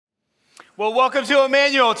Well, welcome to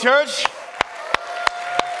Emmanuel, church.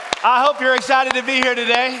 I hope you're excited to be here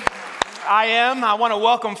today. I am. I want to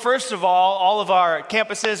welcome, first of all of our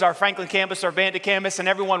campuses, our Franklin campus, our Bandit campus, and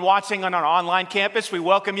everyone watching on our online campus. We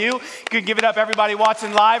welcome you. You can give it up, everybody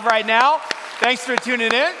watching live right now. Thanks for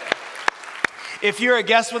tuning in. If you're a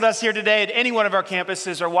guest with us here today at any one of our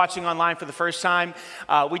campuses or watching online for the first time,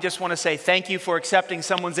 we just want to say thank you for accepting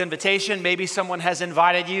someone's invitation. Maybe someone has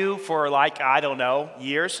invited you for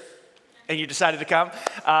years, and you decided to come.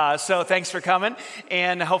 So thanks for coming,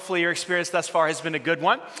 and hopefully your experience thus far has been a good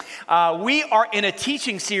one. We are in a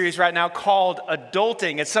teaching series right now called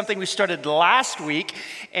Adulting. It's something we started last week,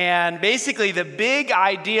 and basically the big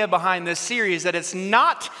idea behind this series is that it's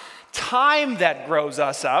not time that grows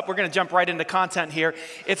us up. We're going to jump right into content here.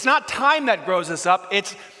 It's not time that grows us up.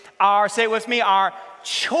 It's our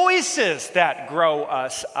choices that grow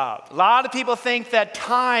us up. A lot of people think that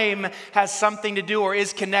time has something to do or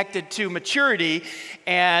is connected to maturity,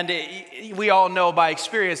 and we all know by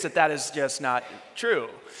experience that that is just not true.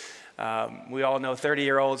 We all know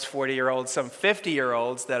 30-year-olds, 40-year-olds, some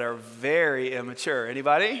 50-year-olds that are very immature.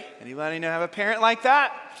 Anybody have a parent like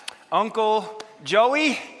that? Uncle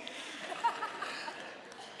Joey?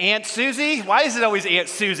 Aunt Susie? Why is it always Aunt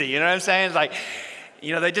Susie? You know what I'm saying? It's like,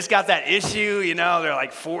 they just got that issue, they're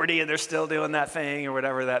like 40 and they're still doing that thing or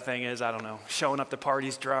whatever that thing is. I don't know. Showing up to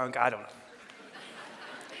parties drunk. I don't know.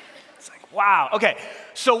 It's like, wow. Okay.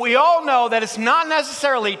 So we all know that it's not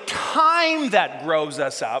necessarily time that grows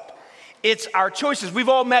us up. It's our choices. We've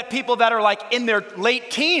all met people that are like in their late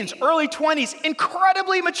teens, early 20s,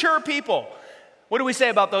 incredibly mature people. What do we say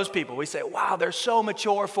about those people? We say, wow, they're so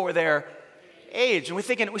mature for their age. And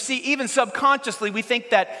we see even subconsciously, we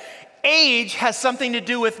think that age has something to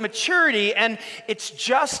do with maturity, and it's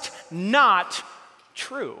just not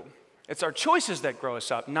true. It's our choices that grow us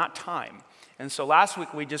up, not time. And so last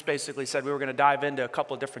week we just basically said we were going to dive into a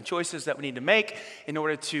couple of different choices that we need to make in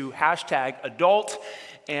order to #adult.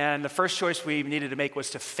 And the first choice we needed to make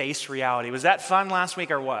was to face reality. Was that fun last week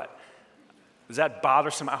or what? Was that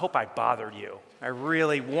bothersome? I hope I bothered you. I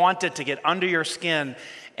really wanted to get under your skin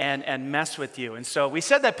and mess with you. And so we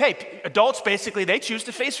said that, hey, adults basically, they choose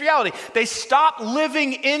to face reality. They stop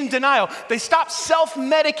living in denial. They stop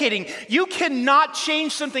self-medicating. You cannot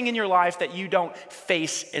change something in your life that you don't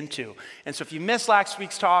face into. And so if you missed last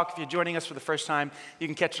week's talk, if you're joining us for the first time, you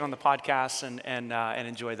can catch it on the podcast and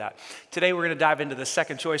enjoy that. Today we're going to dive into the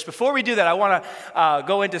second choice. Before we do that, I want to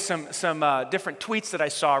go into some different tweets that I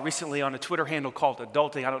saw recently on a Twitter handle called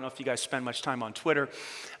Adulting. I don't know if you guys spend much time on Twitter,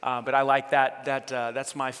 but I like that.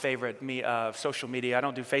 That's my favorite social media. I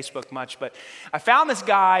don't do Facebook much, but I found this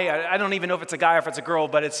guy. I don't even know if it's a guy or if it's a girl,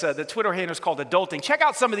 but it's the Twitter handle is called Adulting. Check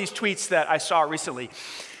out some of these tweets that I saw recently.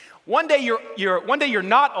 One day you're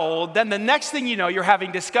not old, then the next thing you know, you're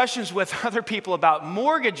having discussions with other people about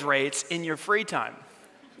mortgage rates in your free time.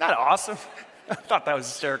 Isn't that awesome? I thought that was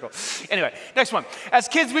hysterical. Anyway, next one. As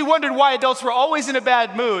kids, we wondered why adults were always in a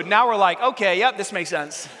bad mood. Now we're like, okay, yep, this makes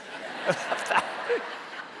sense.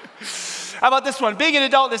 How about this one? Being an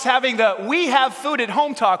adult is having the we have food at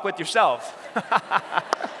home talk with yourself.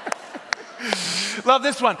 Love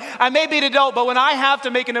this one. I may be an adult, but when I have to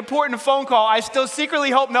make an important phone call, I still secretly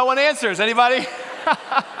hope no one answers. Anybody?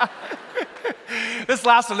 This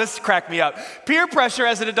last one, this cracked me up. Peer pressure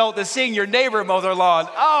as an adult is seeing your neighbor mow their lawn.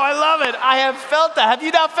 Oh, I love it. I have felt that. Have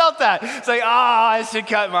you not felt that? It's like, I should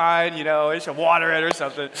cut mine, I should water it or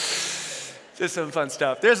something. Just some fun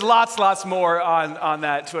stuff. There's lots more on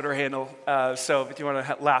that Twitter handle. So if you want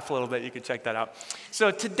to laugh a little bit, you can check that out.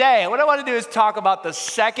 So today, what I want to do is talk about the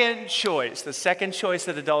second choice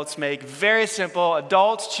that adults make. Very simple.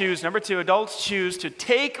 Number two, adults choose to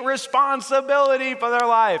take responsibility for their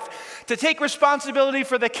life, to take responsibility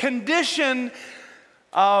for the condition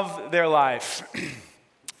of their life.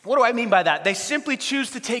 What do I mean by that? They simply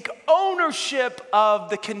choose to take ownership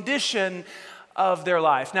of the condition of their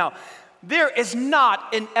life. Now, there is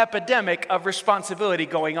not an epidemic of responsibility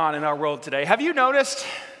going on in our world today. Have you noticed?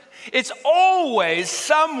 It's always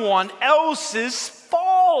someone else's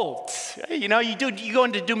fault. You go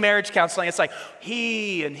in to do marriage counseling, it's like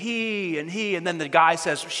he, and then the guy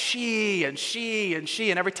says she,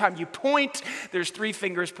 and every time you point, there's 3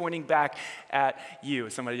 fingers pointing back at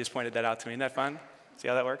you. Somebody just pointed that out to me. Isn't that fun? See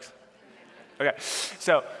how that works? Okay,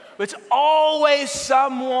 so it's always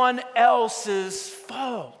someone else's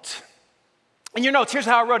fault. In your notes, here's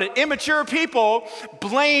how I wrote it. Immature people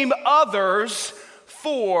blame others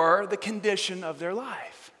for the condition of their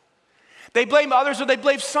life. They blame others or they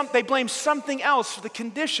blame something else for the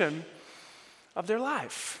condition of their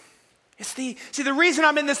life. See, the reason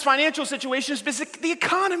I'm in this financial situation is because the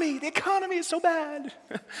economy is so bad.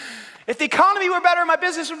 If the economy were better, my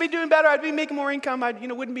business would be doing better. I'd be making more income. I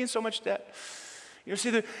wouldn't be in so much debt.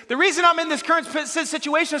 See, the reason I'm in this current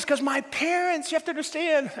situation is because my parents, you have to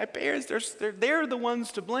understand, my parents, they're the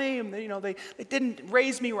ones to blame. They didn't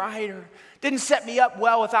raise me right or didn't set me up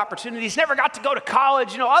well with opportunities, never got to go to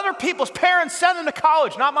college. Other people's parents sent them to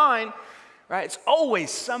college, not mine. Right? It's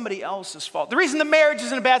always somebody else's fault. The reason the marriage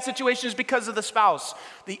is in a bad situation is because of the spouse,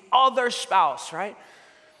 the other spouse, right?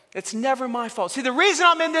 It's never my fault. See, the reason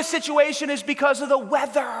I'm in this situation is because of the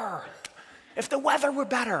weather. If the weather were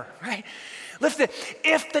better, right?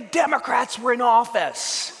 If the Democrats were in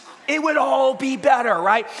office, it would all be better,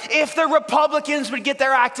 right? If the Republicans would get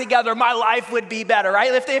their act together, my life would be better,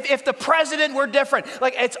 right? If the president were different,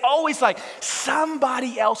 it's always like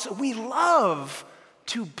somebody else. We love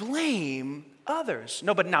to blame others.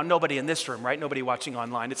 Nobody in this room, right? Nobody watching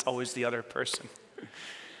online. It's always the other person.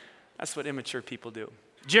 That's what immature people do.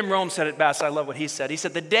 Jim Rome said it best. I love what he said. He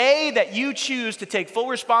said, the day that you choose to take full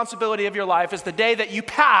responsibility of your life is the day that you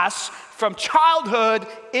pass from childhood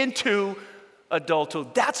into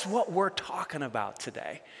adulthood. That's what we're talking about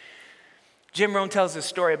today. Jim Rohn tells this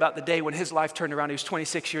story about the day when his life turned around. He was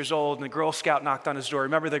 26 years old and the Girl Scout knocked on his door.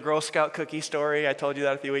 Remember the Girl Scout cookie story? I told you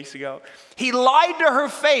that a few weeks ago. He lied to her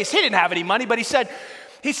face. He didn't have any money, but he said,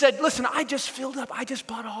 listen, I just filled up. I just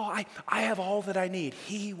bought I have all that I need.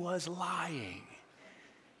 He was lying.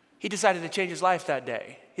 He decided to change his life that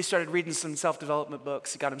day. He started reading some self-development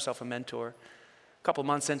books. He got himself a mentor. A couple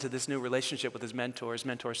months into this new relationship with his mentor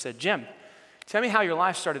said, Jim, tell me how your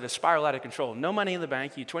life started to spiral out of control. No money in the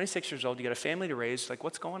bank. You're 26 years old. You got a family to raise.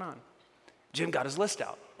 What's going on? Jim got his list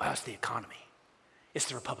out. Well, it's the economy. It's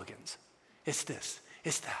the Republicans. It's this.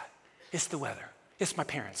 It's that. It's the weather. It's my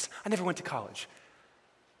parents. I never went to college.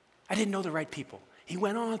 I didn't know the right people. He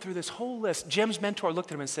went on through this whole list. Jim's mentor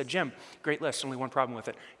looked at him and said, Jim, great list. Only one problem with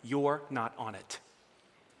it. You're not on it.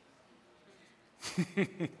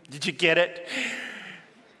 Did you get it?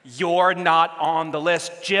 You're not on the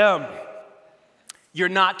list, Jim. You're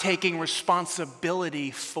not taking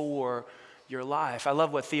responsibility for your life. I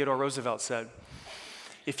love what Theodore Roosevelt said.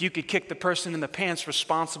 If you could kick the person in the pants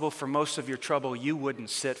responsible for most of your trouble, you wouldn't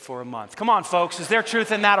sit for a month. Come on, folks. Is there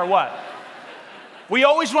truth in that or what? We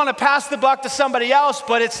always want to pass the buck to somebody else,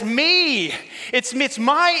 but it's me. It's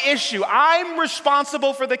my issue. I'm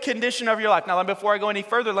responsible for the condition of your life. Now, before I go any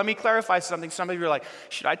further, let me clarify something. Some of you are like,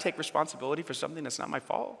 should I take responsibility for something that's not my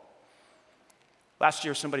fault? Last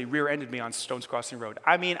year, somebody rear-ended me on Stones Crossing Road.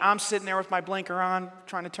 I'm sitting there with my blinker on,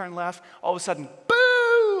 trying to turn left. All of a sudden,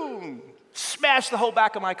 boom! Smashed the whole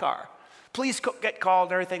back of my car. Police get called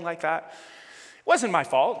and everything like that. It wasn't my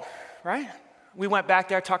fault, right? We went back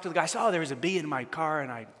there, talked to the guy, said, there was a bee in my car, and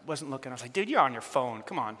I wasn't looking. I was like, dude, you're on your phone.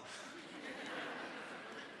 Come on.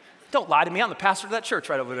 Don't lie to me. I'm the pastor of that church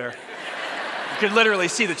right over there. You could literally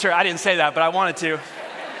see the church. I didn't say that, but I wanted to.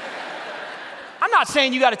 I'm not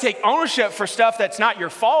saying you got to take ownership for stuff that's not your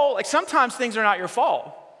fault. Sometimes things are not your fault,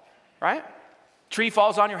 right? Tree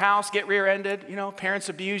falls on your house, get rear-ended, parents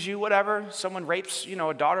abuse you, whatever. Someone rapes,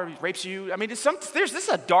 a daughter rapes you. This is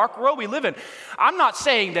a dark world we live in. I'm not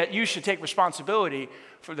saying that you should take responsibility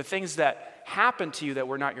for the things that happened to you that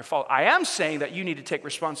were not your fault. I am saying that you need to take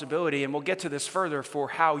responsibility, and we'll get to this further, for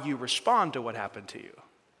how you respond to what happened to you.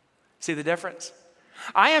 See the difference?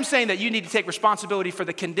 I am saying that you need to take responsibility for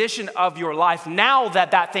the condition of your life now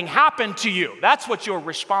that thing happened to you. That's what you're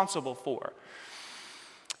responsible for.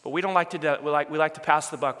 But we don't like to do, we like to pass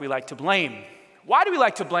the buck. We like to blame. Why do we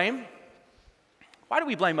like to blame? Why do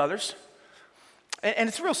we blame others? And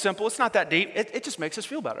it's real simple. It's not that deep. It just makes us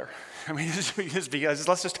feel better. Just because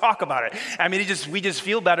let's just talk about it. We just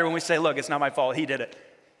feel better when we say, look, it's not my fault. He did it,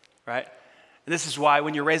 right? And this is why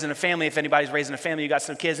when you're raising a family, if anybody's raising a family, you got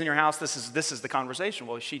some kids in your house, this is the conversation.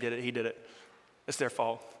 Well, she did it. He did it. It's their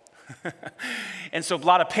fault. And so a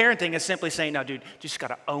lot of parenting is simply saying, no, dude, you just got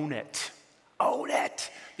to own it. Own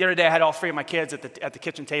it. The other day, I had all three of my kids at the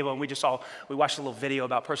kitchen table, and we watched a little video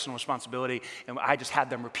about personal responsibility, and I just had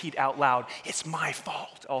them repeat out loud, it's my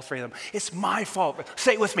fault, all three of them. It's my fault.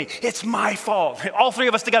 Say it with me. It's my fault. All three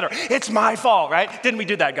of us together. It's my fault, right? Didn't we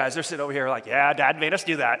do that, guys? They're sitting over here like, yeah, Dad made us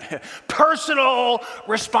do that. Personal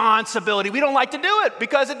responsibility. We don't like to do it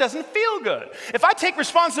because it doesn't feel good. If I take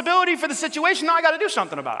responsibility for the situation, now I got to do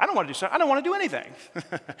something about it. I don't want to do something. I don't want to do anything.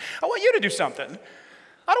 I want you to do something.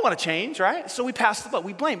 I don't want to change, right? So we pass the buck.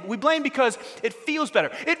 We blame. We blame because it feels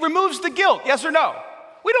better. It removes the guilt, yes or no?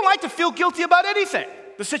 We don't like to feel guilty about anything,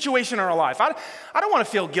 the situation in our life. I don't want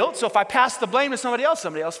to feel guilt, so if I pass the blame to somebody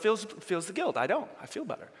else feels the guilt. I don't. I feel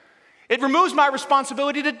better. It removes my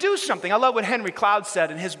responsibility to do something. I love what Henry Cloud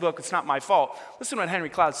said in his book, It's Not My Fault. Listen to what Henry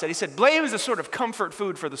Cloud said. He said, blame is a sort of comfort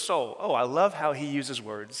food for the soul. Oh, I love how he uses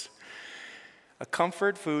words. A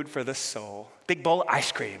comfort food for the soul. Big bowl of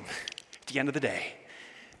ice cream at the end of the day.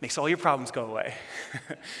 Makes all your problems go away.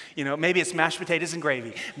 Maybe it's mashed potatoes and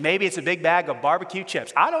gravy. Maybe it's a big bag of barbecue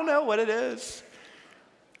chips. I don't know what it is.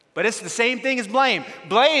 But it's the same thing as blame.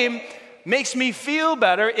 Blame makes me feel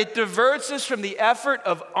better. It diverts us from the effort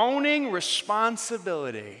of owning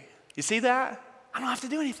responsibility. You see that? I don't have to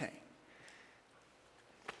do anything.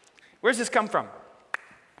 Where does this come from?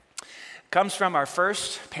 It comes from our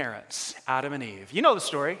first parents, Adam and Eve. You know the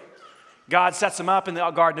story. God sets them up in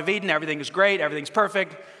the Garden of Eden. Everything is great. Everything's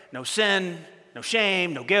perfect. No sin, no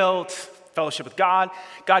shame, no guilt, fellowship with God.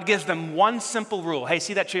 God gives them one simple rule. Hey,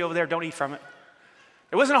 see that tree over there? Don't eat from it.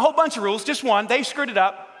 There wasn't a whole bunch of rules, just one. They screwed it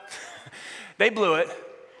up. They blew it.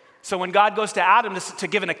 So when God goes to Adam to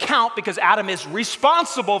give an account, because Adam is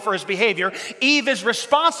responsible for his behavior, Eve is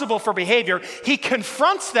responsible for behavior, he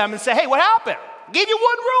confronts them and says, hey, what happened? I gave you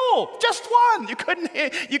one rule, just one.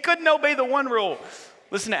 You couldn't obey the one rule.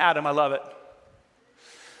 Listen to Adam, I love it.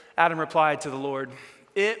 Adam replied to the Lord,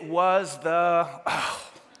 it was the,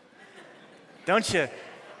 don't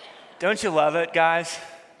you love it, guys?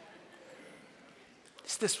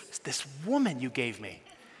 It's this woman you gave me.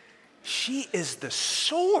 She is the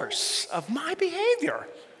source of my behavior.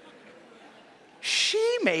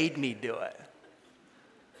 She made me do it.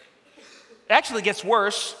 It actually gets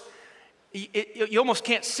worse. You almost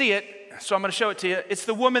can't see it, so I'm going to show it to you. It's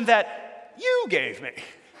the woman that you gave me.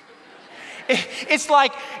 It's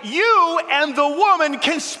like you and the woman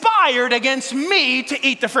conspired against me to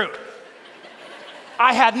eat the fruit.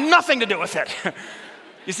 I had nothing to do with it.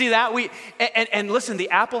 You see that? And listen,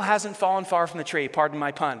 the apple hasn't fallen far from the tree, pardon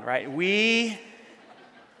my pun, right? We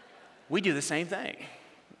do the same thing.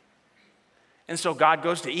 And so God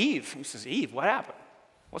goes to Eve. He says, Eve, what happened?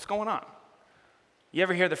 What's going on? You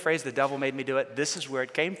ever hear the phrase, the devil made me do it? This is where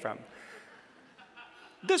it came from.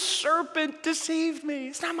 The serpent deceived me.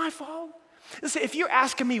 It's not my fault. Listen, if you're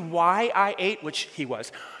asking me why I ate, which he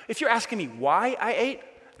was, if you're asking me why I ate,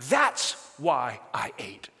 that's why I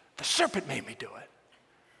ate. The serpent made me do it.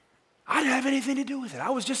 I didn't have anything to do with it. I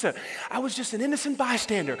was just an innocent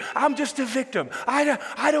bystander. I'm just a victim. I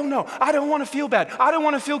don't know. I don't want to feel bad. I don't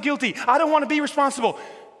want to feel guilty. I don't want to be responsible.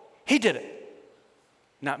 He did it,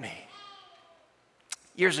 not me.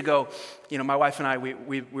 Years ago, my wife and I,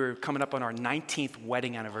 we were coming up on our 19th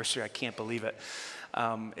wedding anniversary. I can't believe it.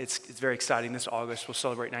 It's very exciting. This August, we'll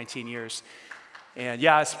celebrate 19 years. And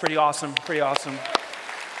yeah, it's pretty awesome,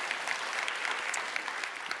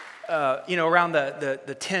 around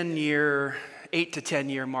the 10-year, 8 to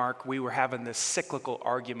 10-year mark, we were having this cyclical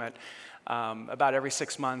argument. About every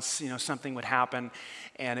 6 months, something would happen,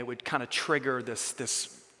 and it would kind of trigger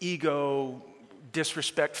this ego,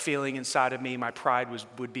 disrespect feeling inside of me. My pride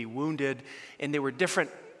would be wounded, and there were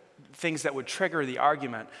different things that would trigger the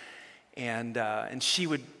argument. And she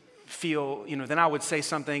would feel, then I would say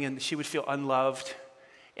something, and she would feel unloved,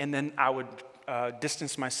 and then I would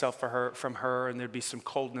distance myself from her, and there'd be some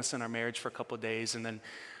coldness in our marriage for a couple of days, and then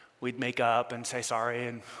we'd make up and say sorry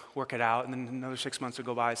and work it out, and then another 6 months would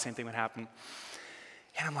go by, the same thing would happen.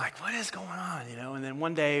 And I'm like, what is going on, And then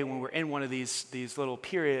one day when we're in one of these little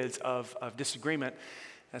periods of disagreement,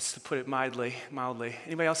 that's to put it mildly.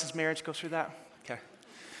 Anybody else's marriage go through that? Okay,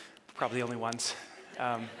 probably the only ones.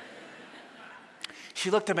 She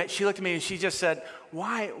looked at me and she just said,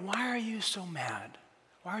 why are you so mad?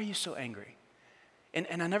 Why are you so angry?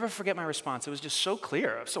 And I never forget my response. It was just so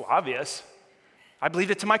clear, so obvious. I believed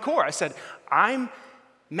it to my core. I said, I'm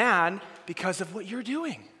mad because of what you're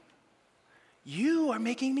doing. You are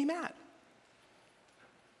making me mad.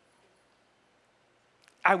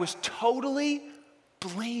 I was totally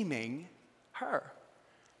blaming her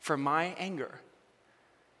for my anger.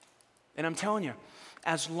 And I'm telling you,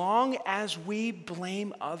 as long as we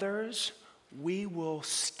blame others, we will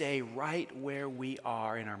stay right where we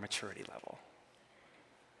are in our maturity level.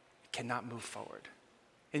 Cannot move forward.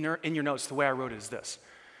 In your notes, the way I wrote it is this.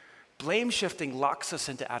 Blame shifting locks us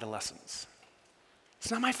into adolescence. It's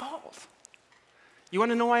not my fault. You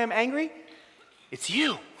want to know why I'm angry? It's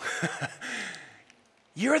you.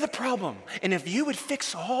 You're the problem. And if you would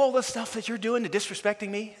fix all the stuff that you're doing that's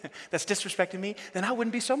disrespecting me, then I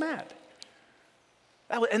wouldn't be so mad.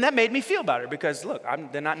 And that made me feel better because, look,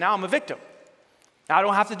 now I'm a victim. Now I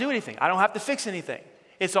don't have to do anything. I don't have to fix anything.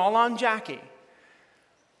 It's all on Jackie.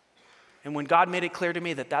 And when God made it clear to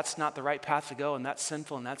me that that's not the right path to go, and that's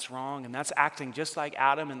sinful, and that's wrong, and that's acting just like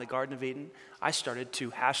Adam in the Garden of Eden, I started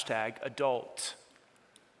to #adult.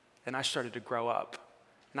 And I started to grow up.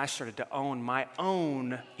 And I started to own my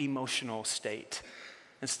own emotional state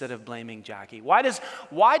instead of blaming Jackie. Why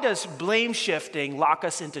does blame shifting lock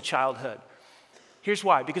us into childhood? Here's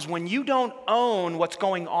why. Because when you don't own what's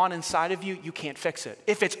going on inside of you, you can't fix it.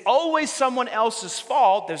 If it's always someone else's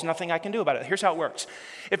fault, there's nothing I can do about it. Here's how it works.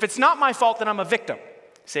 If it's not my fault, then I'm a victim.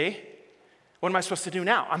 See? What am I supposed to do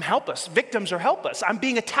now? I'm helpless. Victims are helpless. I'm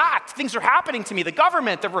being attacked. Things are happening to me. The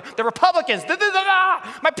government, the Republicans,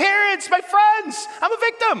 my parents, my friends. I'm a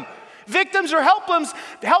victim. Victims are helpless.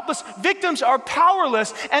 Victims are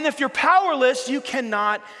powerless. And if you're powerless, you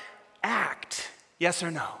cannot act. Yes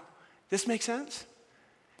or no? This makes sense?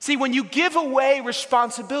 See, when you give away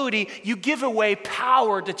responsibility, you give away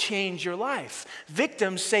power to change your life.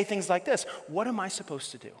 Victims say things like this: what am I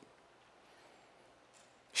supposed to do?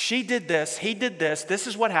 She did this, he did this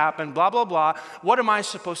is what happened, blah, blah, blah. What am I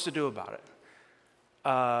supposed to do about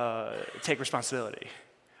it? Take responsibility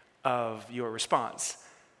of your response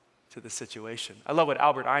to the situation. I love what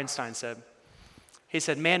Albert Einstein said. He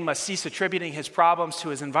said, man must cease attributing his problems to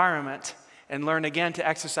his environment and learn again to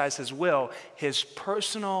exercise his will, his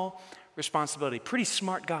personal responsibility. Pretty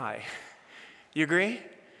smart guy. You agree?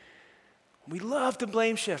 We love to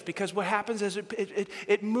blame shift because what happens is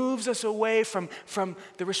it moves us away from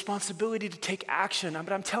the responsibility to take action.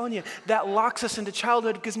 But I'm telling you, that locks us into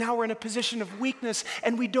childhood because now we're in a position of weakness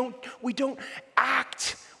and we don't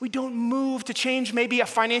act. We don't move to change maybe a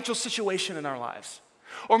financial situation in our lives.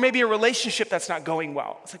 Or maybe a relationship that's not going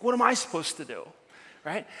well. It's like, what am I supposed to do?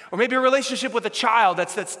 Right? Or maybe a relationship with a child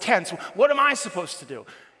that's tense. What am I supposed to do?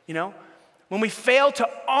 You know? When we fail to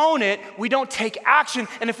own it, we don't take action.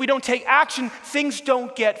 And if we don't take action, things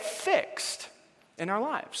don't get fixed in our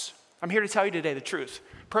lives. I'm here to tell you today the truth.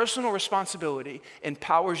 Personal responsibility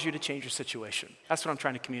empowers you to change your situation. That's what I'm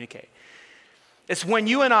trying to communicate. It's when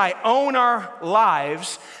you and I own our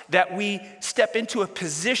lives that we step into a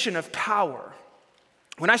position of power.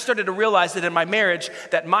 When I started to realize that in my marriage,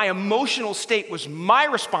 that my emotional state was my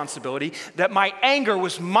responsibility, that my anger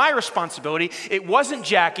was my responsibility, it wasn't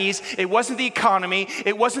Jackie's, it wasn't the economy,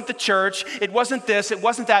 it wasn't the church, it wasn't this, it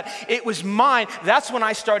wasn't that, it was mine. That's when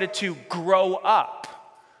I started to grow up.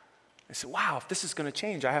 I said, wow, if this is going to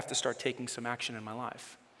change, I have to start taking some action in my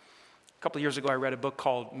life. A couple of years ago, I read a book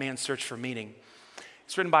called Man's Search for Meaning.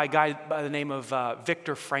 It's written by a guy by the name of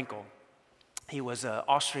Viktor Frankl. He was an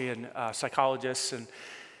Austrian psychologist, and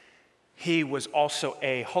he was also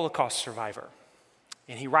a Holocaust survivor.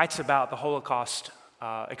 And he writes about the Holocaust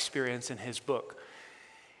experience in his book.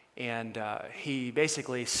 And he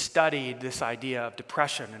basically studied this idea of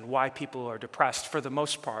depression and why people are depressed for the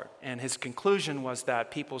most part. And his conclusion was that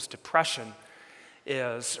people's depression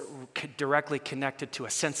is directly connected to a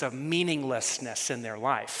sense of meaninglessness in their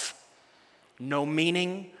life. No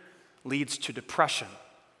meaning leads to depression.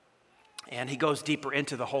 And he goes deeper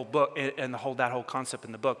into the whole book and that whole concept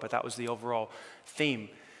in the book, but that was the overall theme.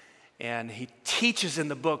 And he teaches in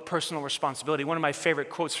the book personal responsibility. One of my favorite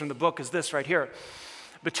quotes from the book is this right here.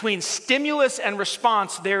 Between stimulus and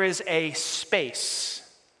response, there is a space.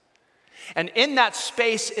 And in that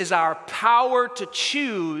space is our power to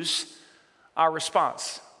choose our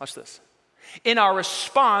response. Watch this. In our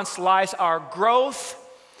response lies our growth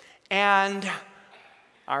and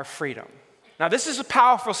our freedom. Now, this is a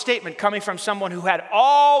powerful statement coming from someone who had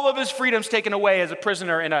all of his freedoms taken away as a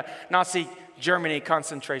prisoner in a Nazi Germany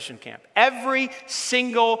concentration camp. Every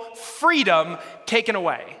single freedom taken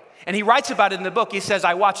away. And he writes about it in the book. He says,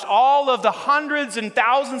 I watched all of the hundreds and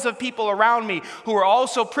thousands of people around me who were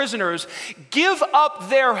also prisoners give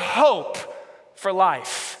up their hope for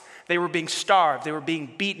life. They were being starved. They were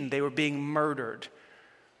being beaten. They were being murdered.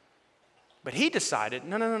 But he decided,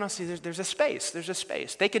 no, see, there's a space. There's a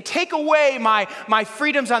space. They can take away my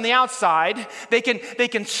freedoms on the outside. They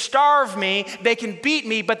can starve me. They can beat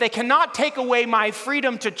me, but they cannot take away my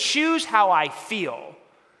freedom to choose how I feel.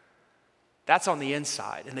 That's on the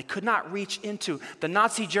inside. And they could not reach into, the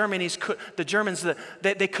Germans,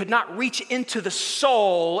 they could not reach into the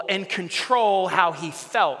soul and control how he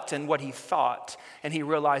felt and what he thought. And he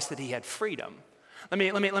realized that he had freedom. Let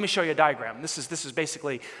me show you a diagram. This is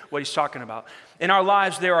basically what he's talking about. In our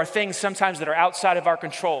lives, there are things sometimes that are outside of our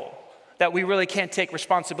control that we really can't take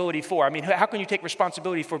responsibility for. I mean, how can you take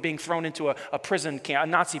responsibility for being thrown into a prison camp, a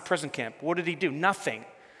Nazi prison camp? What did he do? Nothing.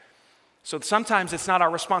 So sometimes it's not our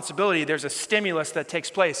responsibility. There's a stimulus that takes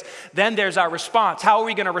place. Then there's our response. How are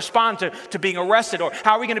we going to respond to being arrested? Or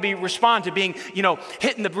how are we going to respond to being,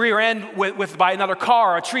 hit in the rear end by another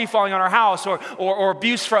car, or a tree falling on our house, or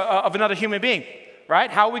abuse of another human being? Right?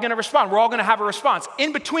 How are we going to respond? We're all going to have a response.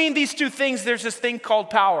 In between these two things, there's this thing called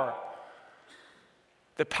power.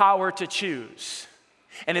 The power to choose.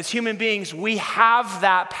 And as human beings, we have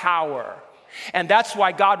that power. And that's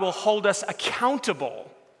why God will hold us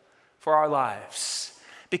accountable for our lives.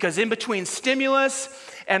 Because in between stimulus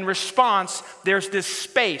and response, there's this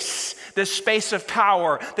space of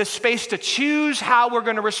power, this space to choose how we're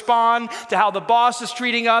going to respond to how the boss is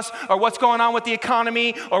treating us, or what's going on with the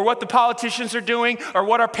economy, or what the politicians are doing, or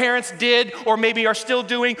what our parents did, or maybe are still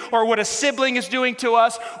doing, or what a sibling is doing to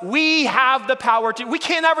us. We have the power to, we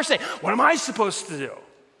can't ever say, what am I supposed to do?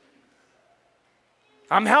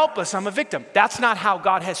 I'm helpless, I'm a victim. That's not how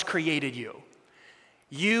God has created you.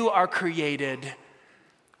 You are created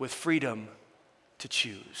with freedom to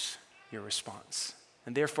choose your response.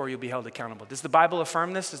 And therefore, you'll be held accountable. Does the Bible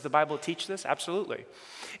affirm this? Does the Bible teach this? Absolutely.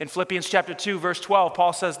 In Philippians chapter 2, verse 12,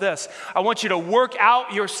 Paul says this, I want you to work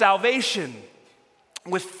out your salvation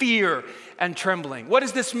with fear and trembling. What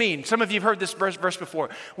does this mean? Some of you have heard this verse before.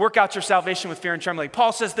 Work out your salvation with fear and trembling.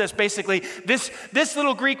 Paul says this, basically, this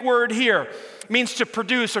little Greek word here means to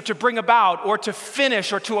produce or to bring about or to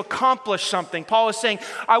finish or to accomplish something. Paul is saying,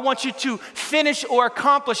 I want you to finish or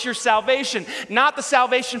accomplish your salvation. Not the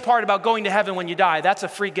salvation part about going to heaven when you die. That's a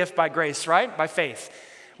free gift by grace, right? By faith.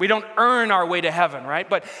 We don't earn our way to heaven, right?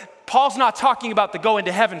 But Paul's not talking about the go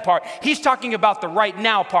into heaven part. He's talking about the right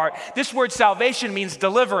now part. This word salvation means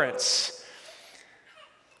deliverance.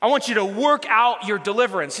 I want you to work out your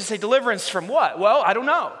deliverance. You say, deliverance from what? Well, I don't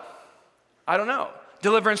know.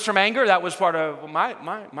 Deliverance from anger, that was part of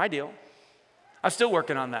my deal. I'm still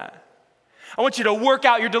working on that. I want you to work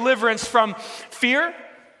out your deliverance from fear.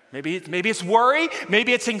 Maybe it's worry.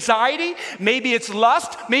 Maybe it's anxiety. Maybe it's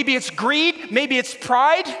lust. Maybe it's greed. Maybe it's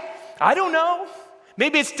pride. I don't know.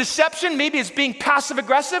 Maybe it's deception. Maybe it's being passive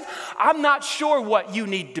aggressive. I'm not sure what you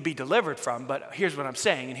need to be delivered from, but here's what I'm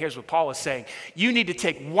saying, and here's what Paul is saying. You need to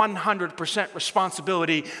take 100%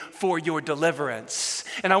 responsibility for your deliverance.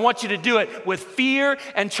 And I want you to do it with fear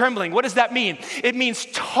and trembling. What does that mean? It means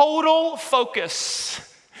total focus.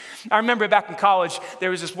 I remember back in college,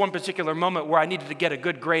 there was this one particular moment where I needed to get a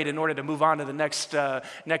good grade in order to move on to the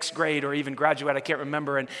next grade or even graduate. I can't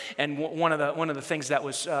remember. And one of the things that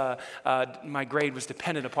was my grade was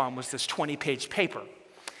dependent upon was this 20-page paper.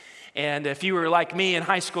 And if you were like me in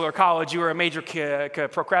high school or college, you were a major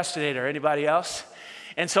procrastinator. Anybody else?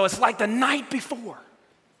 And so it's like the night before.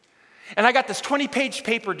 And I got this 20-page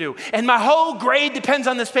paper due, and my whole grade depends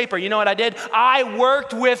on this paper. You know what I did? I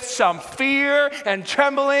worked with some fear and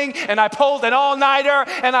trembling, and I pulled an all-nighter,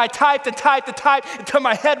 and I typed until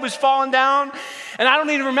my head was falling down. And I don't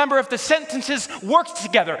even remember if the sentences worked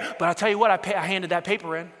together. But I'll tell you what, I handed that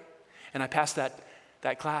paper in, and I passed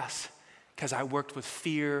that class because I worked with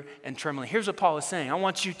fear and trembling. Here's what Paul is saying. I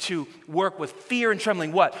want you to work with fear and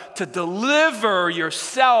trembling. What? To deliver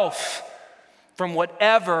yourself from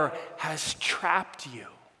whatever has trapped you.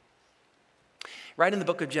 Right in the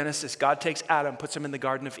book of Genesis, God takes Adam, puts him in the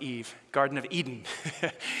Garden of Eden.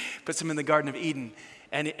 Puts him in the Garden of Eden.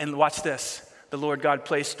 And watch this. The Lord God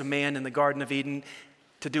placed a man in the Garden of Eden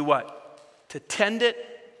to do what? To tend it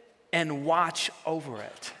and watch over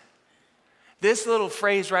it. This little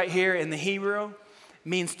phrase right here in the Hebrew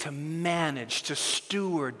means to manage, to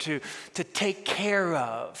steward, to take care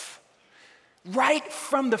of. Right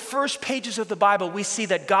from the first pages of the Bible, we see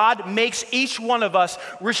that God makes each one of us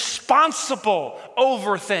responsible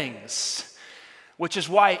over things, which is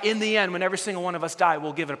why in the end, when every single one of us die,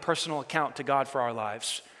 we'll give a personal account to God for our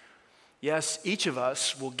lives. Yes, each of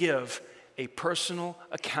us will give a personal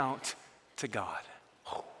account to God.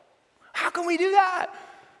 How can we do that?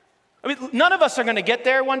 I mean, none of us are going to get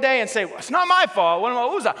there one day and say, well, it's not my fault.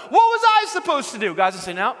 What was I supposed to do? God's going to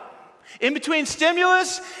say, no. In between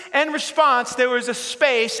stimulus and response, there was a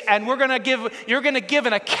space, and you're going to give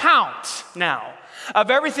an account now of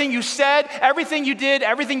everything you said, everything you did,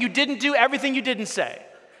 everything you didn't do, everything you didn't say.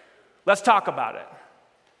 Let's talk about it.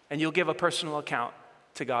 And you'll give a personal account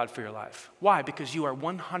to God for your life. Why? Because you are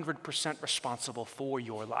 100% responsible for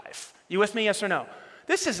your life. You with me, yes or no?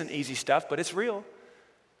 This isn't easy stuff, but it's real.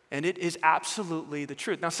 And it is absolutely the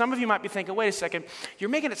truth. Now, some of you might be thinking, wait a second, you're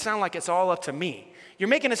making it sound like it's all up to me. You're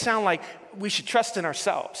making it sound like we should trust in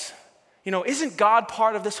ourselves. You know, isn't God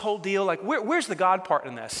part of this whole deal? Like, where's the God part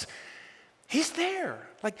in this? He's there.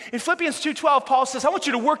 Like in Philippians 2:12, Paul says, I want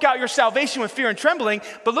you to work out your salvation with fear and trembling.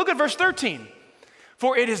 But look at verse 13.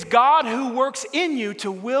 For it is God who works in you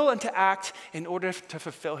to will and to act in order to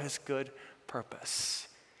fulfill his good purpose.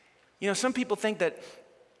 You know, some people think that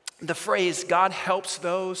the phrase, God helps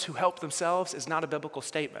those who help themselves, is not a biblical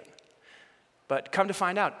statement. But come to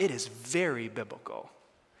find out, it is very biblical.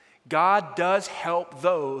 God does help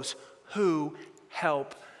those who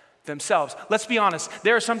help themselves. Let's be honest.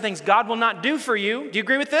 There are some things God will not do for you. Do you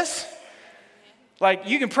agree with this? Like,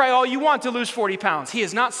 you can pray all you want to lose 40 pounds. He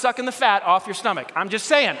is not sucking the fat off your stomach. I'm just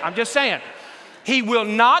saying. He will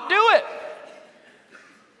not do it.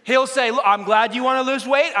 He'll say, look, I'm glad you want to lose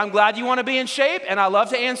weight. I'm glad you want to be in shape. And I love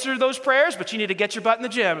to answer those prayers, but you need to get your butt in the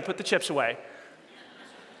gym and put the chips away.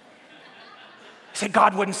 I said,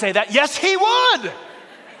 God wouldn't say that. Yes, he would.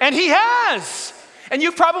 And he has. And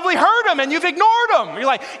you've probably heard him and you've ignored him. You're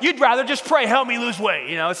like, you'd rather just pray, help me lose weight.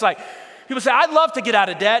 You know, it's like, people say, I'd love to get out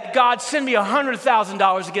of debt. God, send me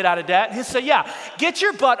 $100,000 to get out of debt. And he'll say, yeah, get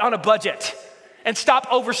your butt on a budget and stop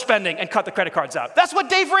overspending and cut the credit cards out. That's what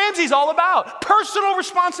Dave Ramsey's all about, personal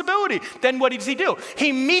responsibility. Then what does he do?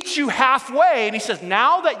 He meets you halfway and he says,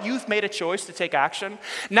 now that you've made a choice to take action,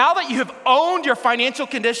 now that you have owned your financial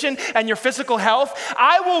condition and your physical health,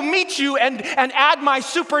 I will meet you and add my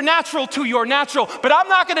supernatural to your natural, but I'm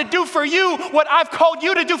not gonna do for you what I've called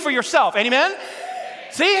you to do for yourself, amen?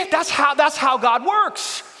 See, that's how God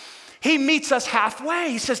works. He meets us halfway.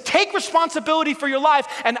 He says, take responsibility for your life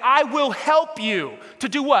and I will help you to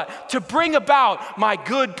do what? To bring about my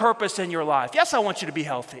good purpose in your life. Yes, I want you to be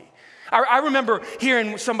healthy. I remember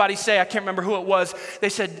hearing somebody say, I can't remember who it was, they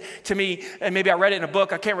said to me, and maybe I read it in a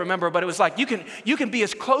book, I can't remember, but it was like, you can be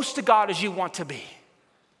as close to God as you want to be.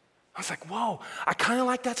 I was like, whoa, I kind of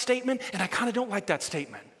like that statement and I kind of don't like that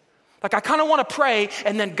statement. Like, I kind of want to pray,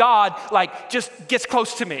 and then God, like, just gets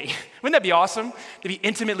close to me. Wouldn't that be awesome? To be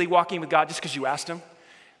intimately walking with God just because you asked him,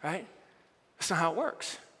 right? That's not how it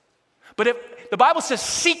works. But if the Bible says,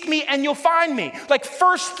 seek me and you'll find me. Like,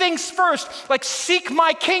 first things first, like, seek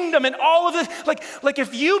my kingdom and all of this. Like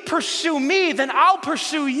if you pursue me, then I'll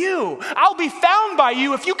pursue you. I'll be found by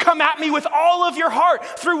you if you come at me with all of your heart.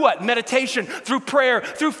 Through what? Meditation, through prayer,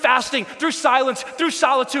 through fasting, through silence, through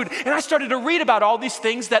solitude. And I started to read about all these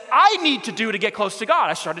things that I need to do to get close to God.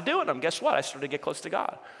 I started doing them. Guess what? I started to get close to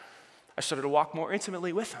God. I started to walk more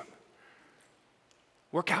intimately with him.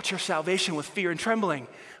 Work out your salvation with fear and trembling,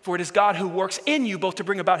 for it is God who works in you both to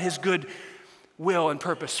bring about his good will and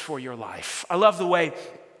purpose for your life. I love the way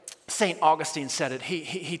St. Augustine said it.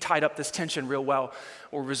 He tied up this tension real well,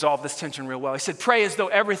 or resolved this tension real well. He said, pray as though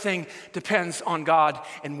everything depends on God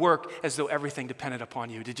and work as though everything depended upon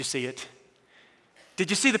you. Did you see it? Did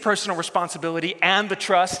you see the personal responsibility and the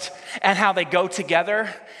trust and how they go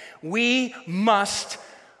together? We must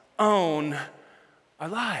own our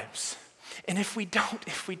lives. And if we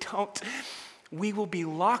don't, we will be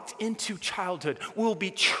locked into childhood. We'll be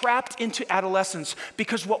trapped into adolescence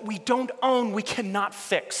because what we don't own, we cannot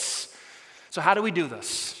fix. So how do we do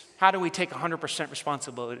this? How do we take 100%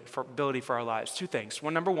 responsibility for our lives? Two things.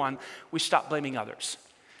 Number one, we stop blaming others.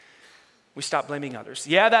 We stop blaming others.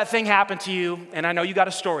 Yeah, that thing happened to you, and I know you got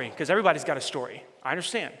a story, because everybody's got a story. I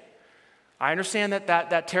understand. I understand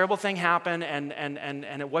that terrible thing happened,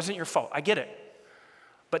 and it wasn't your fault. I get it.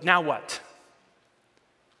 But now what?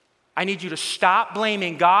 I need you to stop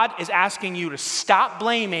blaming. God is asking you to stop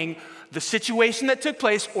blaming the situation that took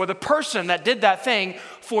place or the person that did that thing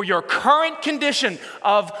for your current condition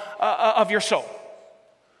of your soul.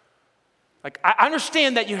 Like, I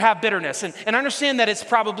understand that you have bitterness, and I understand that it's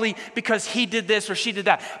probably because he did this or she did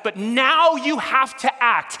that. But now you have to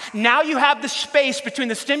act. Now you have the space between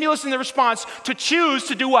the stimulus and the response to choose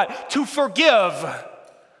to do what? To forgive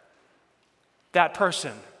that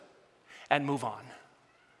person and move on.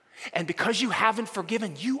 And because you haven't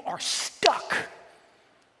forgiven, you are stuck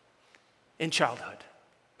in childhood.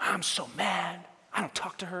 I'm so mad. I don't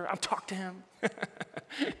talk to her. I don't talk to him.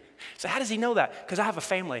 So how does he know that? Because I have a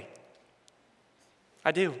family.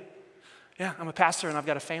 I do. Yeah, I'm a pastor and I've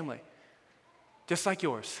got a family. Just like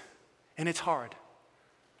yours. And it's hard.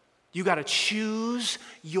 You got to choose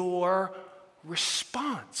your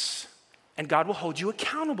response. And God will hold you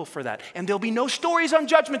accountable for that. And there'll be no stories on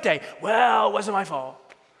Judgment Day. Well, it wasn't my fault.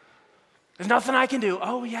 There's nothing I can do.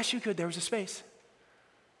 Oh, yes, you could. There was a space.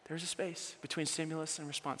 There's a space between stimulus and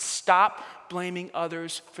response. Stop blaming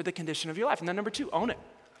others for the condition of your life. And then number two, own it.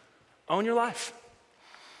 Own your life.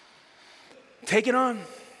 Take it on.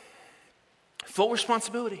 Full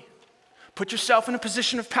responsibility. Put yourself in a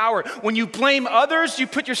position of power. When you blame others, you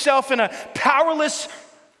put yourself in a powerless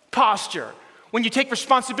posture. When you take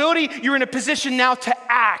responsibility, you're in a position now to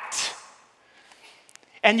act.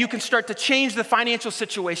 And you can start to change the financial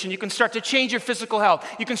situation. You can start to change your physical health.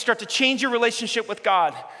 You can start to change your relationship with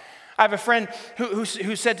God. I have a friend who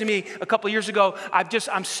said to me a couple years ago,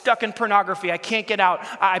 I'm stuck in pornography. I can't get out.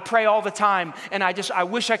 I pray all the time, and I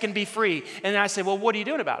wish I can be free. And then I say, well, what are you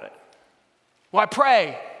doing about it? Well, I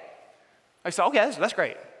pray. I said, okay, that's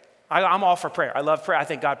great. I'm all for prayer. I love prayer. I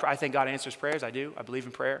think God answers prayers. I do. I believe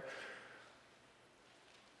in prayer.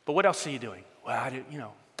 But what else are you doing? Well,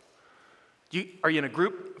 Are you in a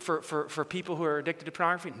group for people who are addicted to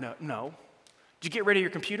pornography? No. Did you get rid of your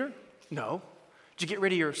computer? No. Did you get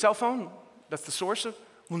rid of your cell phone? That's the source of?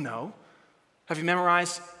 Well, no. Have you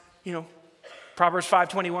memorized, Proverbs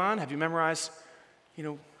 5:21? Have you memorized,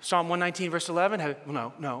 Psalm 119, verse 11?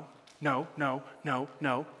 No.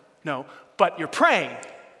 But you're praying.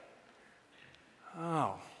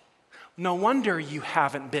 Oh, no wonder you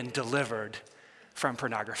haven't been delivered from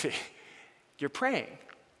pornography. You're praying.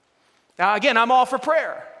 Now, again, I'm all for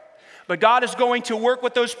prayer. But God is going to work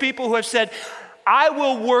with those people who have said, I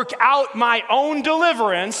will work out my own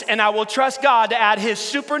deliverance, and I will trust God to add his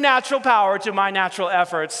supernatural power to my natural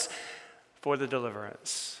efforts for the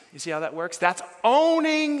deliverance. You see how that works? That's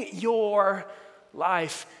owning your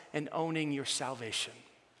life and owning your salvation.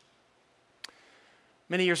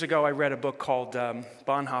 Many years ago, I read a book called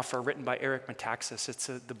Bonhoeffer, written by Eric Metaxas. It's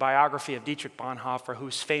the biography of Dietrich Bonhoeffer,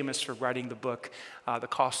 who's famous for writing the book, The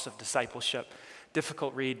Cost of Discipleship.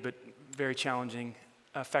 Difficult read, but very challenging,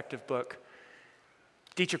 effective book.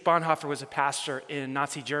 Dietrich Bonhoeffer was a pastor in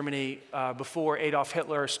Nazi Germany before Adolf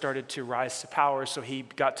Hitler started to rise to power, so he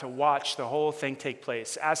got to watch the whole thing take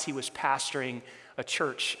place as he was pastoring a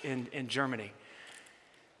church in Germany.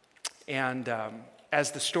 And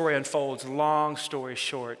as the story unfolds, long story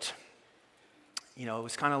short, it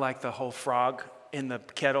was kind of like the whole frog in the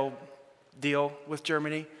kettle deal with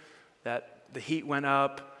Germany, that the heat went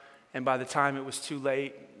up, and by the time it was too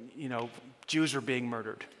late, Jews were being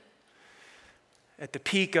murdered. At the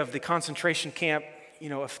peak of the concentration camp,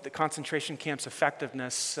 the concentration camp's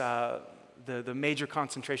effectiveness, the major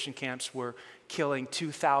concentration camps were killing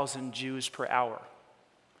 2,000 Jews per hour.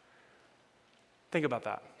 Think about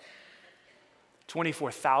that.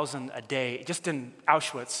 24,000 a day, just in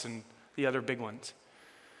Auschwitz and the other big ones.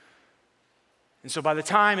 And so by the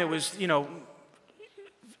time it was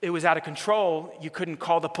out of control, you couldn't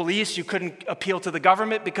call the police, you couldn't appeal to the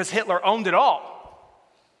government because Hitler owned it all.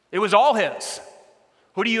 It was all his.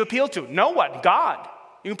 Who do you appeal to? No one, God.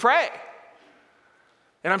 You can pray.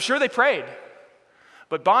 And I'm sure they prayed.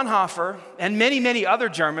 But Bonhoeffer and many, many other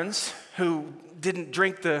Germans who didn't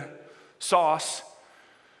drink the sauce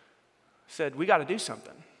said, we got to do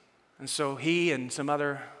something. And so he and some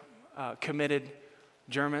other committed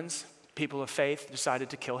Germans, people of faith, decided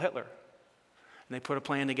to kill Hitler. And they put a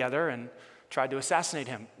plan together and tried to assassinate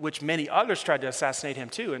him, which many others tried to assassinate him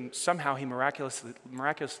too, and somehow he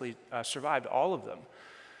miraculously survived all of them.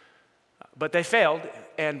 But they failed,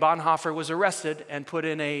 and Bonhoeffer was arrested and put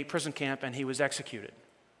in a prison camp, and he was executed.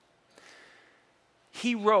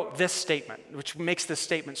 He wrote this statement, which makes this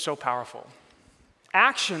statement so powerful.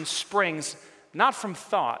 Action springs not from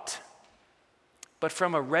thought, but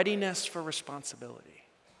from a readiness for responsibility.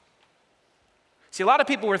 See, a lot of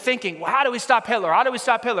people were thinking, well, how do we stop Hitler? How do we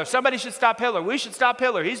stop Hitler? Somebody should stop Hitler. We should stop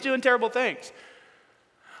Hitler. He's doing terrible things.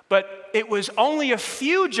 But it was only a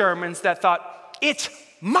few Germans that thought, it's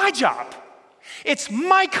my job. It's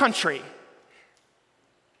my country.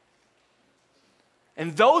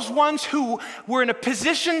 And those ones who were in a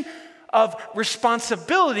position of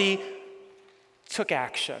responsibility took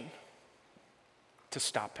action to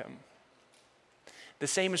stop him. The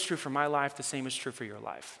same is true for my life. The same is true for your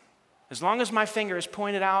life. As long as my finger is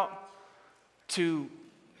pointed out to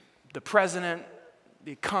the president,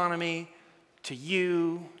 the economy, to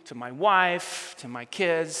you, to my wife, to my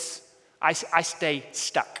kids, I stay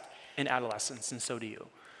stuck in adolescence, and so do you.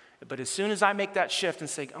 But as soon as I make that shift and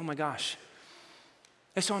say, oh my gosh,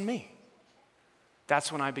 it's on me,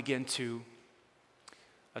 that's when I begin to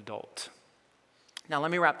adult. Now,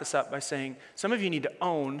 let me wrap this up by saying some of you need to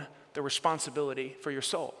own the responsibility for your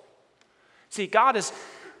soul. See, God is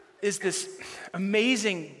this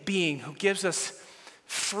amazing being who gives us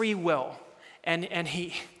free will, and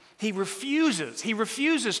he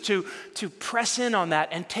refuses to press in on that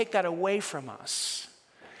and take that away from us.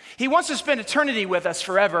 He wants to spend eternity with us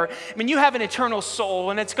forever. I mean, you have an eternal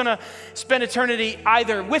soul, and it's going to spend eternity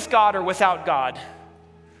either with God or without God.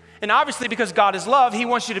 And obviously, because God is love, he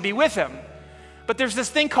wants you to be with him. But there's this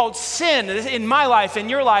thing called sin in my life, in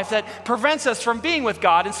your life, that prevents us from being with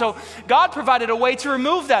God. And so God provided a way to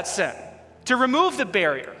remove that sin, to remove the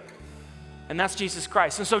barrier. And that's Jesus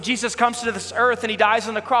Christ. And so Jesus comes to this earth and he dies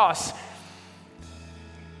on the cross.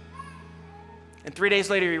 And 3 days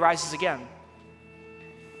later, he rises again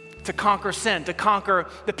to conquer sin, to conquer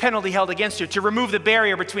the penalty held against you, to remove the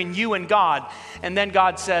barrier between you and God. And then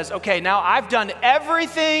God says, okay, now I've done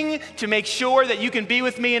everything to make sure that you can be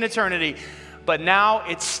with me in eternity, but now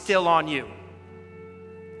it's still on you.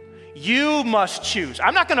 You must choose.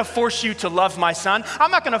 I'm not going to force you to love my son.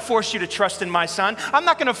 I'm not going to force you to trust in my son. I'm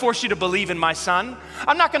not going to force you to believe in my son.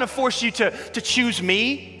 I'm not going to force you to choose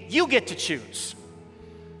me. You get to choose.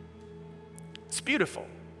 It's beautiful.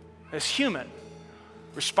 It's human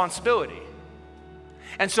responsibility.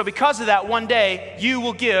 And so because of that, one day you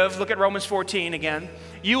will give, look at Romans 14 again,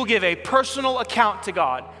 you will give a personal account to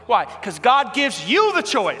God. Why? Because God gives you the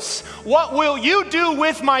choice. What will you do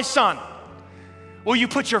with my son? Will you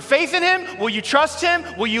put your faith in him? Will you trust him?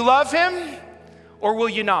 Will you love him? Or will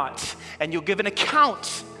you not? And you'll give an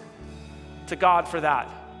account to God for that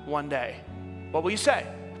one day. What will you say?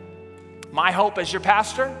 My hope as your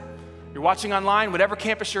pastor, you're watching online, whatever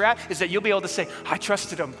campus you're at, is that you'll be able to say, I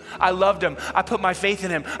trusted him. I loved him. I put my faith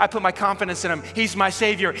in him. I put my confidence in him. He's my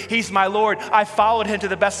Savior. He's my Lord. I followed him to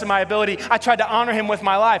the best of my ability. I tried to honor him with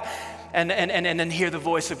my life. And then hear the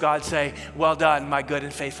voice of God say, well done, my good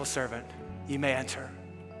and faithful servant. You may enter.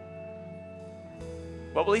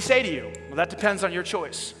 What will he say to you? Well, that depends on your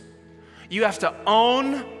choice. You have to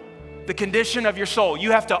own the condition of your soul.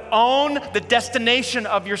 You have to own the destination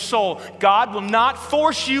of your soul. God will not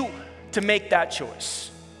force you to make that choice.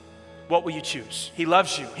 What will you choose? He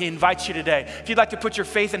loves you. He invites you today. If you'd like to put your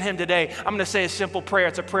faith in him today, I'm going to say a simple prayer.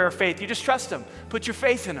 It's a prayer of faith. You just trust him. Put your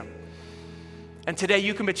faith in him. And today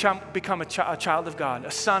you can become a child of God,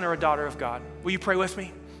 a son or a daughter of God. Will you pray with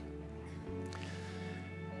me?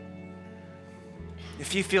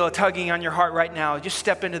 If you feel a tugging on your heart right now, just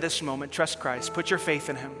step into this moment. Trust Christ. Put your faith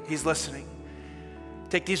in him. He's listening.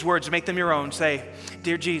 Take these words, make them your own. Say,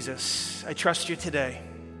 dear Jesus, I trust you today.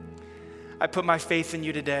 I put my faith in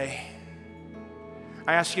you today.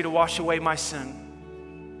 I ask you to wash away my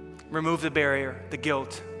sin. Remove the barrier, the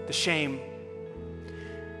guilt, the shame.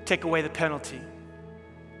 Take away the penalty.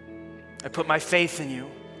 I put my faith in you.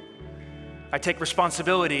 I take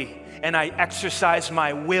responsibility and I exercise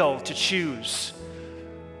my will to choose.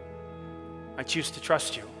 I choose to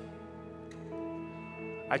trust you.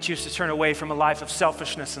 I choose to turn away from a life of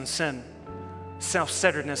selfishness and sin,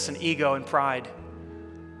 self-centeredness and ego and pride.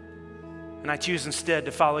 And I choose instead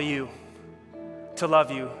to follow you, to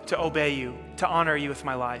love you, to obey you, to honor you with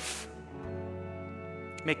my life.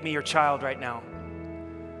 Make me your child right now.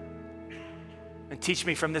 And teach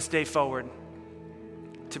me from this day forward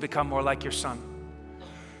to become more like your son.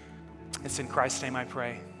 It's in Christ's name I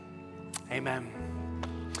pray. Amen.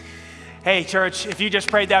 Hey, church, if you just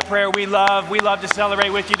prayed that prayer, we love to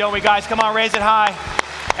celebrate with you, don't we, guys? Come on, raise it high.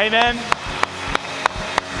 Amen.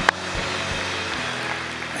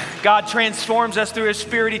 God transforms us through his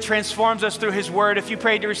Spirit. He transforms us through his word. If you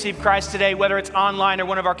prayed to receive Christ today, whether it's online or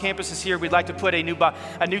one of our campuses here, we'd like to put a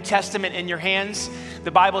New Testament in your hands.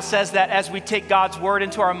 The Bible says that as we take God's word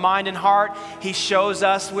into our mind and heart, he shows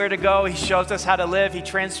us where to go. He shows us how to live. He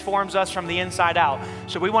transforms us from the inside out.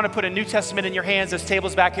 So we want to put a New Testament in your hands. There's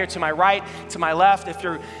tables back here to my right, to my left. If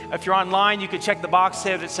you're online, you can check the box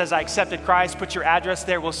there that says I accepted Christ. Put your address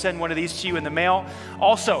there. We'll send one of these to you in the mail.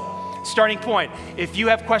 Also, starting point, if you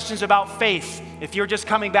have questions about faith, if you're just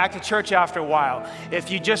coming back to church after a while, if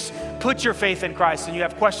you just put your faith in Christ and you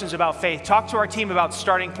have questions about faith, talk to our team about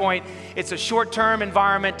Starting Point. It's a short-term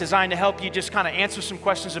environment designed to help you just kind of answer some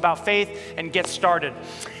questions about faith and get started.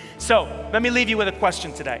 So let me leave you with a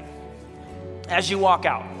question today. As you walk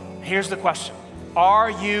out, here's the question. Are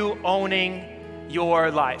you owning your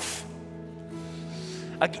life?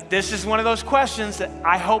 This is one of those questions that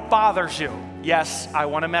I hope bothers you. Yes, I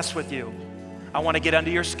want to mess with you. I want to get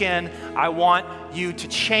under your skin. I want you to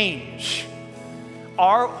change.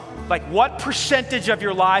 What percentage of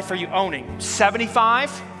your life are you owning?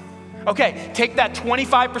 75? Okay, take that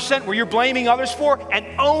 25% where you're blaming others for and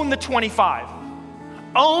own the 25.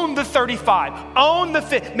 Own the 35. Own the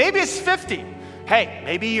 50. Maybe it's 50. Hey,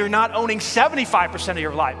 maybe you're not owning 75% of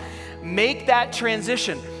your life. Make that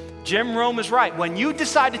transition. Jim Rome is right. When you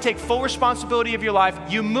decide to take full responsibility of your life,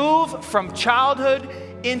 you move from childhood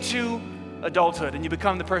into adulthood and you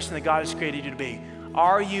become the person that God has created you to be.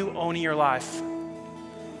 Are you owning your life?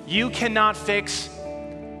 You cannot fix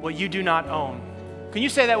what you do not own. Can you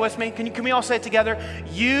say that with me? Can we all say it together?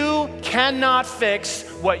 You cannot fix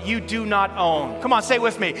what you do not own. Come on, say it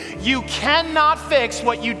with me. You cannot fix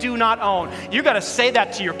what you do not own. You got to say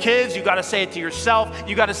that to your kids. You got to say it to yourself.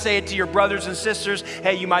 You got to say it to your brothers and sisters.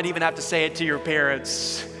 Hey, you might even have to say it to your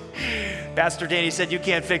parents. Pastor Danny said you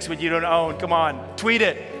can't fix what you don't own. Come on, tweet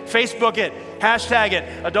it, Facebook it, hashtag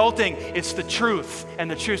it. Adulting, it's the truth, and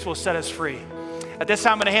the truth will set us free. At this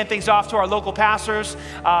time, I'm going to hand things off to our local pastors.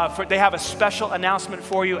 They have a special announcement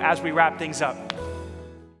for you as we wrap things up.